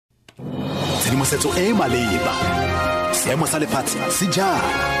tshedimosetso e e maleba, seemo sa lefatshe se jang,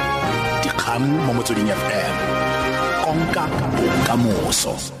 dikgang mo Motsweding FM, konka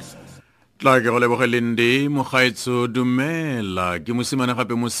bokamoso. Tla ke go lebogeleng mogaetso dumela ke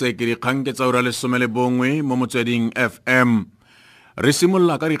Mosimanegape Moseki dikgang ke tsa ura lesome le Bongwe mo Motsweding FM. Re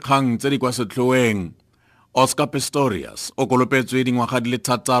simolola ka dikgang tse di kwa setlhoeng. Pistorius o kolopetswe dingwaga di le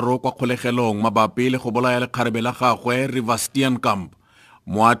 6 kwa kgolegelong mabapi le go bolaya lekgarebe la gagwe Reeva Steenkamp.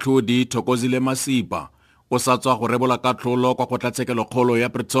 Moatlhodi Thokozile Masipa o sa tswa go rebola katlholo kwa kgotlatshekelo ya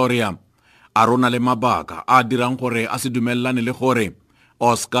Pretoria. A rona le mabaka a dirang gore a se dumelane le gore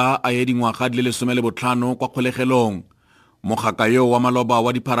Oscar a ye dingwaga di le 15 kwa kgolegelong. Mogaka yo wa maloba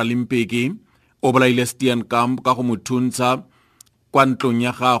wa di-Paralimpiki o bolaile Steenkamp ka go mothuntsha kwa ntlong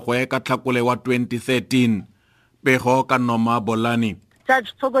ya gagwe ka Tlhakole wa 2013. Pego ka Noma Bolani.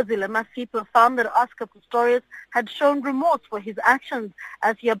 Judge Thokozile Masipa found that Oscar Pistorius had shown remorse for his actions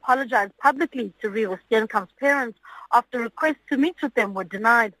as he apologized publicly to Reeva Steenkamp's parents after requests to meet with them were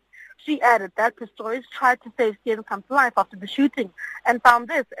denied. She added that Pistorius tried to save Steenkamp's life after the shooting and found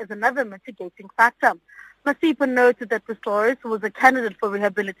this as another mitigating factor. Masipa noted that Pistorius was a candidate for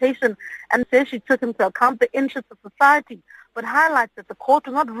rehabilitation and says she took into account the interests of society, but highlights that the court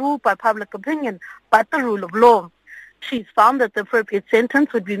was not ruled by public opinion, but the rule of law. She's found that the appropriate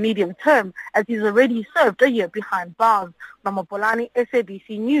sentence would be medium term, as he's already served a year behind bars. Mama Polani,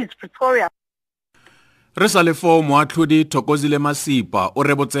 SABC News, Pretoria. Re sa le fo moatlhodi Thokozile Masipa o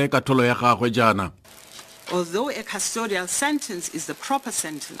rebotse katlholo ya gagwe jana. Although a custodial sentence is the proper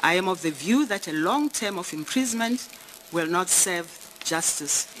sentence, I am of the view that a long term of imprisonment will not serve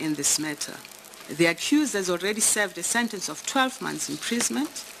justice in this matter. The accused has already served a sentence of 12 months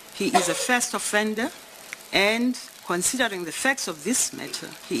imprisonment. He is a first offender, and considering the facts of this matter,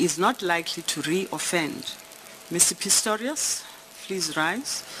 he is not likely to re-offend. Mr. Pistorius, please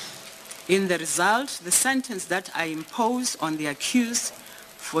rise. In the result, the sentence that I impose on the accused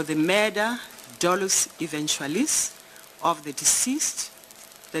for the murder dolus eventualis of the deceased,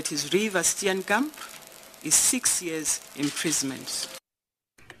 that is Reeva Steenkamp, is 6 years imprisonment.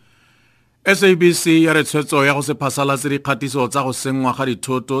 SABC ya re tshwetso ya go se phasalatse dikgatiso tsa go senngwa ga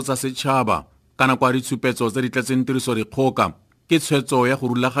dithoto tsa setšhaba ka nako ya ditshupetso tse di tletseng tiriso dikgoka ke tshwetso ya go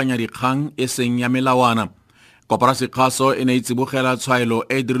rulaganya dikgang e seng ya melawana. Koporasi kgaso e ne e tsibogela tshwaelo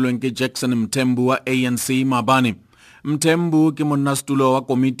e dirilweng ke Jackson Mthembu wa ANC Mabane. Mthembu ke monnasetulo wa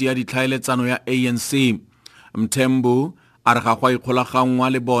komiti ya ditlhaeletsano ya ANC. Mthembu a re ga go ikgolagangwa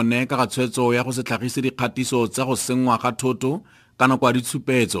le bone ka ga tshwetso ya go se tlhagise dikgatiso tsa go senngwa ga thoto ka nako ya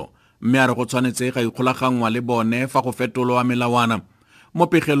ditshupetso, mme a re go tshwanetse ga ikgolagangwa le bone fa go fetolwa melawana. Mo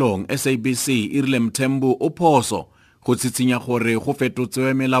pegelong SABC e rile Mthembu o phoso go tshitsinya gore go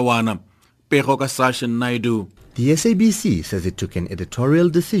fetotswe melawana. Pego ka Sashin Naidu. The SABC says it took an editorial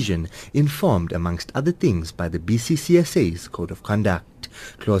decision informed, amongst other things, by the BCCSA's Code of Conduct.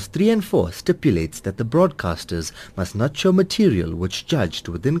 Clause 3 and 4 stipulates that the broadcasters must not show material which, judged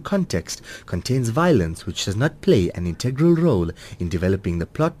within context, contains violence which does not play an integral role in developing the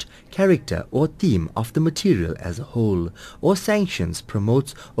plot, character, or theme of the material as a whole, or sanctions,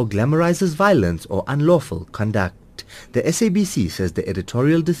 promotes, or glamorizes violence or unlawful conduct. The SABC says the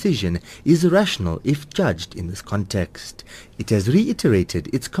editorial decision is rational if judged in this context. It has reiterated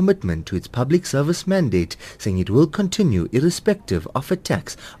its commitment to its public service mandate, saying it will continue irrespective of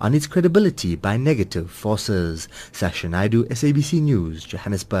attacks on its credibility by negative forces. Sasha Naidu, SABC News,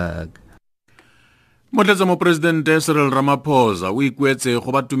 Johannesburg. Motlatsa mo Presidente Cyril Ramaphosa o ikuetse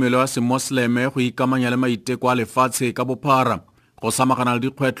go ba tumelo ya semosleme go ikamanya le maiteko a lefatshe ka bophara go samagana le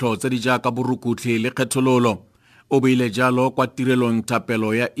dikgwetlho tse di jaaka borukhutlhi le kgethololo. O beile jalo kwa tirelong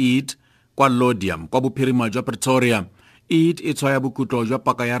thapelo ya Eid kwa Lodium kwa bophirima jwa Pretoria. Eid e tshwaya bokutlo jwa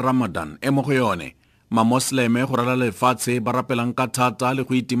paka ya Ramadan e mo go yone mamosleme go rala lefatshe ba rapelang ka thata le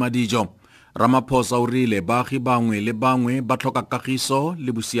go itima dijo. Ramaphosa o rile baagi bangwe le bangwe ba tlhoka kagiso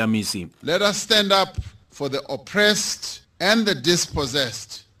le bosiamisi. Let us stand up for the oppressed and the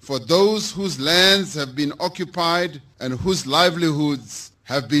dispossessed, for those whose lands have been occupied and whose livelihoods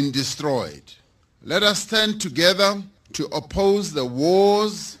have been destroyed. Let us stand together to oppose the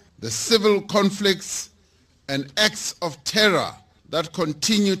wars, the civil conflicts, and acts of terror that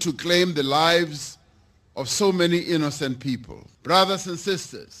continue to claim the lives of so many innocent people. Brothers and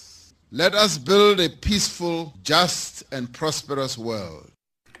sisters, let us build a peaceful, just, and prosperous world.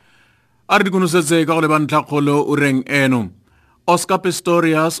 Oscar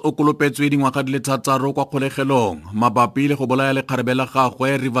Pistorius o kolopetswe dingwaga di le 6 kwa kgolegelong mabapi le go bolaya lekgarebe la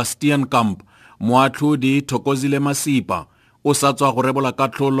gagwe Reeva Steenkamp. Moatlhodi Thokozile Masipa o sa tswa go rebola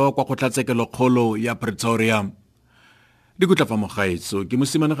katlholo kwa kgotlatshekelo ya Pretoria. di kutla fa mogaetso ke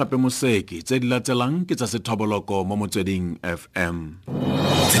Mosimanegape Moseki tse di latelang ke tsa sethoboloko mo motsweding FM.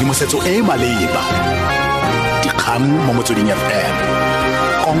 Tshedimosetso e e maleba, dikgang mo motsweding FM,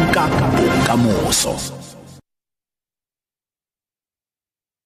 konka bokamoso.